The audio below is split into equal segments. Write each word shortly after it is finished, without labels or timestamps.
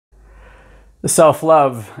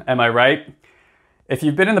Self-love, am I right? If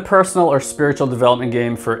you've been in the personal or spiritual development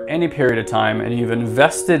game for any period of time and you've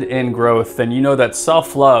invested in growth, then you know that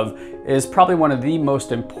self-love is probably one of the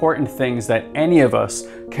most important things that any of us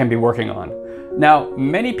can be working on. Now,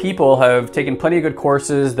 many people have taken plenty of good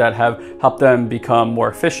courses that have helped them become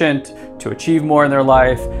more efficient, to achieve more in their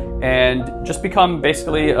life, and just become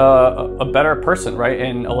basically a better person, right?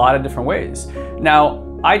 In a lot of different ways. Now,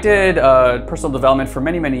 I did personal development for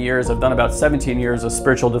many, many years. I've done about 17 years of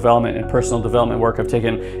spiritual development and personal development work. I've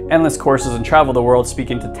taken endless courses and traveled the world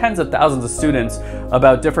speaking to tens of thousands of students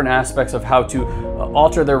about different aspects of how to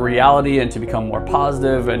alter their reality and to become more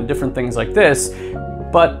positive and different things like this.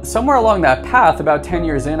 But somewhere along that path, about 10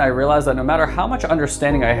 years in, I realized that no matter how much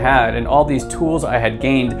understanding I had and all these tools I had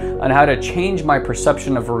gained on how to change my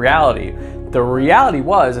perception of reality, the reality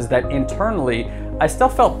is that internally, I still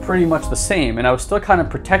felt pretty much the same, and I was still kind of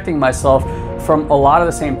protecting myself from a lot of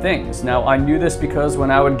the same things. Now, I knew this because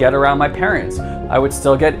when I would get around my parents, I would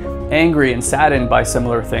still get angry and saddened by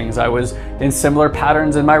similar things. I was in similar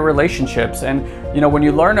patterns in my relationships. And you know, when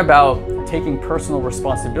you learn about taking personal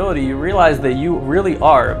responsibility, you realize that you really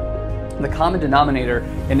are the common denominator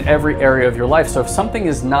in every area of your life. So if something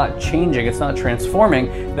is not changing, it's not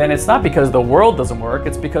transforming, then it's not because the world doesn't work,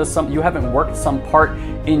 it's because you haven't worked some part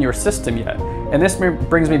in your system yet. And this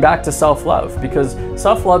brings me back to self-love, because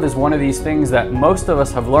self-love is one of these things that most of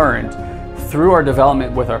us have learned through our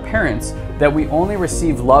development with our parents, that we only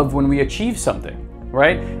receive love when we achieve something,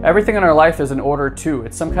 right? Everything in our life is an order to.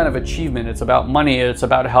 It's some kind of achievement. It's about money, it's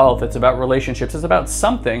about health, it's about relationships, it's about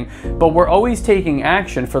something, but we're always taking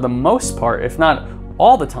action for the most part, if not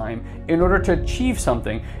all the time, in order to achieve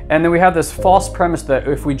something. And then we have this false premise that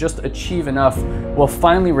if we just achieve enough, we'll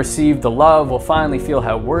finally receive the love, we'll finally feel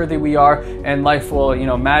how worthy we are, and life will,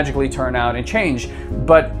 magically turn out and change.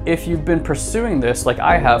 But if you've been pursuing this like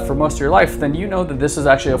I have for most of your life, then you know that this is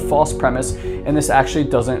actually a false premise and this actually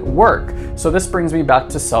doesn't work. So this brings me back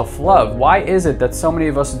to self-love. Why is it that so many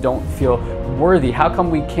of us don't feel worthy? How come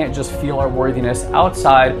we can't just feel our worthiness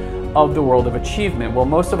outside of the world of achievement? Well,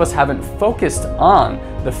 most of us haven't focused on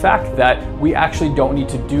the fact that we actually don't need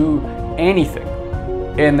to do anything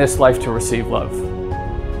in this life to receive love.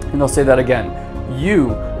 And I'll say that again. You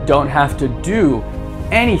don't have to do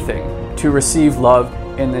anything to receive love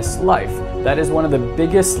in this life. That is one of the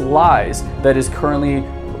biggest lies that is currently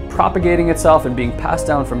propagating itself and being passed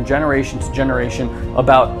down from generation to generation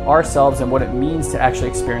about ourselves and what it means to actually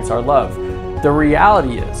experience our love. The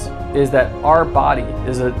reality is that our body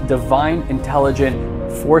is a divine, intelligent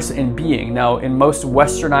force and being. Now, in most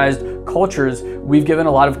westernized cultures, we've given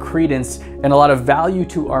a lot of credence and a lot of value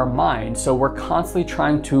to our mind. So we're constantly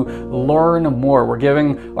trying to learn more. We're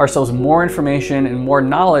giving ourselves more information and more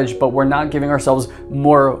knowledge, but we're not giving ourselves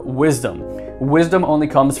more wisdom. Wisdom only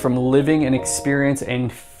comes from living an experience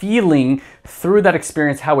and feeling through that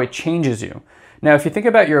experience how it changes you. Now, if you think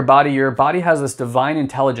about your body has this divine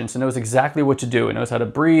intelligence. It knows exactly what to do. It knows how to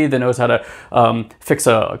breathe. It knows how to fix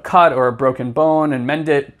a cut or a broken bone and mend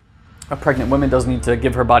it. A pregnant woman doesn't need to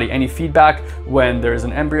give her body any feedback when there's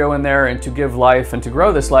an embryo in there, and to give life and to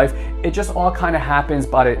grow this life, it just all kind of happens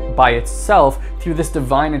by itself through this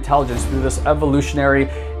divine intelligence, through this evolutionary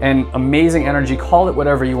and amazing energy. Call it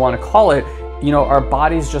whatever you want to call it. Our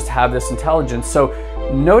bodies just have this intelligence. So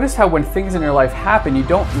notice how when things in your life happen, you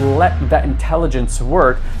don't let that intelligence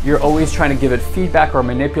work. You're always trying to give it feedback or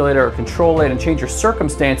manipulate it or control it and change your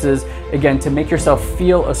circumstances, again, to make yourself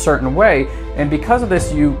feel a certain way. And because of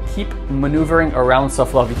this, you keep maneuvering around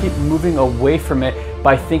self-love. You keep moving away from it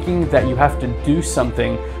by thinking that you have to do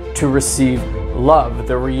something to receive love.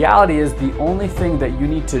 The reality is the only thing that you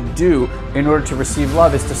need to do in order to receive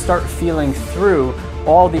love is to start feeling through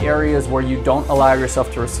all the areas where you don't allow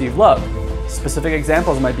yourself to receive love. Specific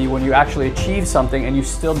examples might be when you actually achieve something and you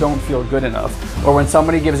still don't feel good enough, or when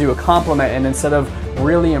somebody gives you a compliment and instead of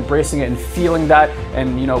really embracing it and feeling that,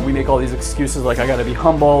 and we make all these excuses like I gotta be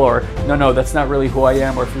humble, or no, that's not really who I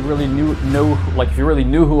am, or if you really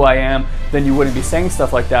knew who I am, then you wouldn't be saying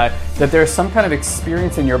stuff like that. That there's some kind of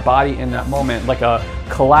experience in your body in that moment, like a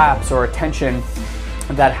collapse or a tension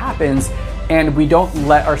that happens, and we don't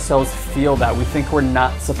let ourselves feel that. We think we're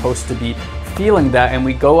not supposed to be feeling that, and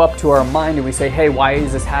we go up to our mind and we say, hey, why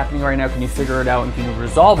is this happening right now? Can you figure it out and can you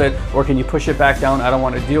resolve it? Or can you push it back down? I don't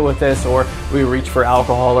want to deal with this. Or we reach for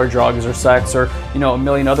alcohol or drugs or sex or a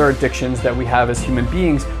million other addictions that we have as human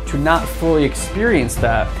beings to not fully experience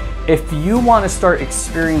that. If you want to start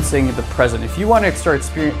experiencing the present, if you want to start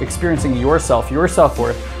experiencing yourself, your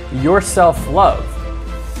self-worth, your self-love,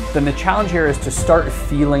 then the challenge here is to start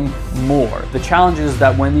feeling more. The challenge is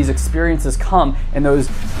that when these experiences come and those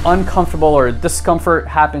uncomfortable or discomfort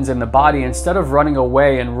happens in the body, instead of running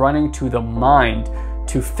away and running to the mind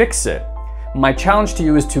to fix it, my challenge to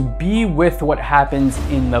you is to be with what happens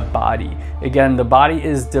in the body. Again, the body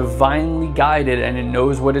is divinely guided and it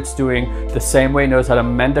knows what it's doing. The same way it knows how to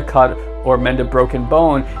mend a cut or mend a broken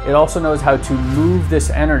bone, it also knows how to move this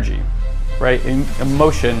energy, right?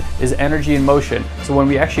 Emotion is energy in motion. So when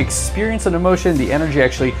we actually experience an emotion, the energy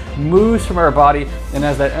actually moves from our body. And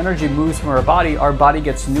as that energy moves from our body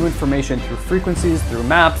gets new information through frequencies, through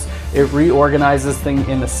maps. It reorganizes things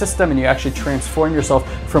in the system and you actually transform yourself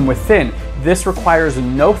from within. This requires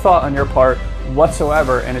no thought on your part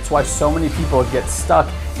whatsoever. And it's why so many people get stuck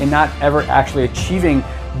in not ever actually achieving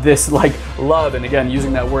this like love. And again,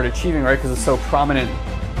 using that word achieving, right? Because it's so prominent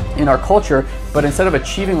in our culture, but instead of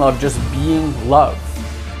achieving love, just being love,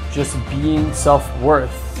 just being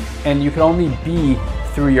self-worth. And you can only be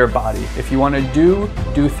through your body. If you want to do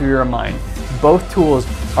through your mind. Both tools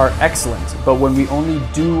are excellent, but when we only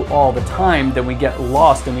do all the time, then we get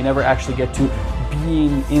lost and we never actually get to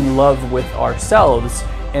being in love with ourselves.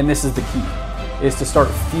 And this is the key, is to start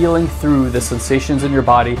feeling through the sensations in your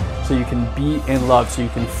body so you can be in love, so you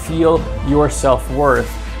can feel your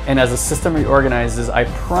self-worth. And as the system reorganizes, I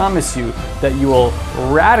promise you that you will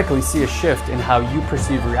radically see a shift in how you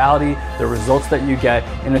perceive reality, the results that you get,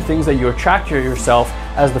 and the things that you attract to yourself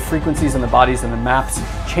as the frequencies and the bodies and the maps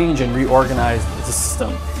change and reorganize the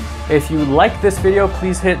system. If you like this video,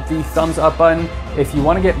 please hit the thumbs up button. If you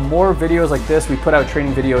want to get more videos like this, we put out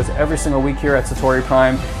training videos every single week here at Satori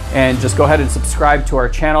Prime, and just go ahead and subscribe to our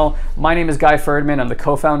channel. My name is Guy Ferdman. I'm the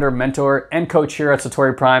co-founder, mentor, and coach here at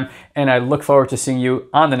Satori Prime, and I look forward to seeing you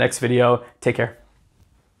on the next video. Take care.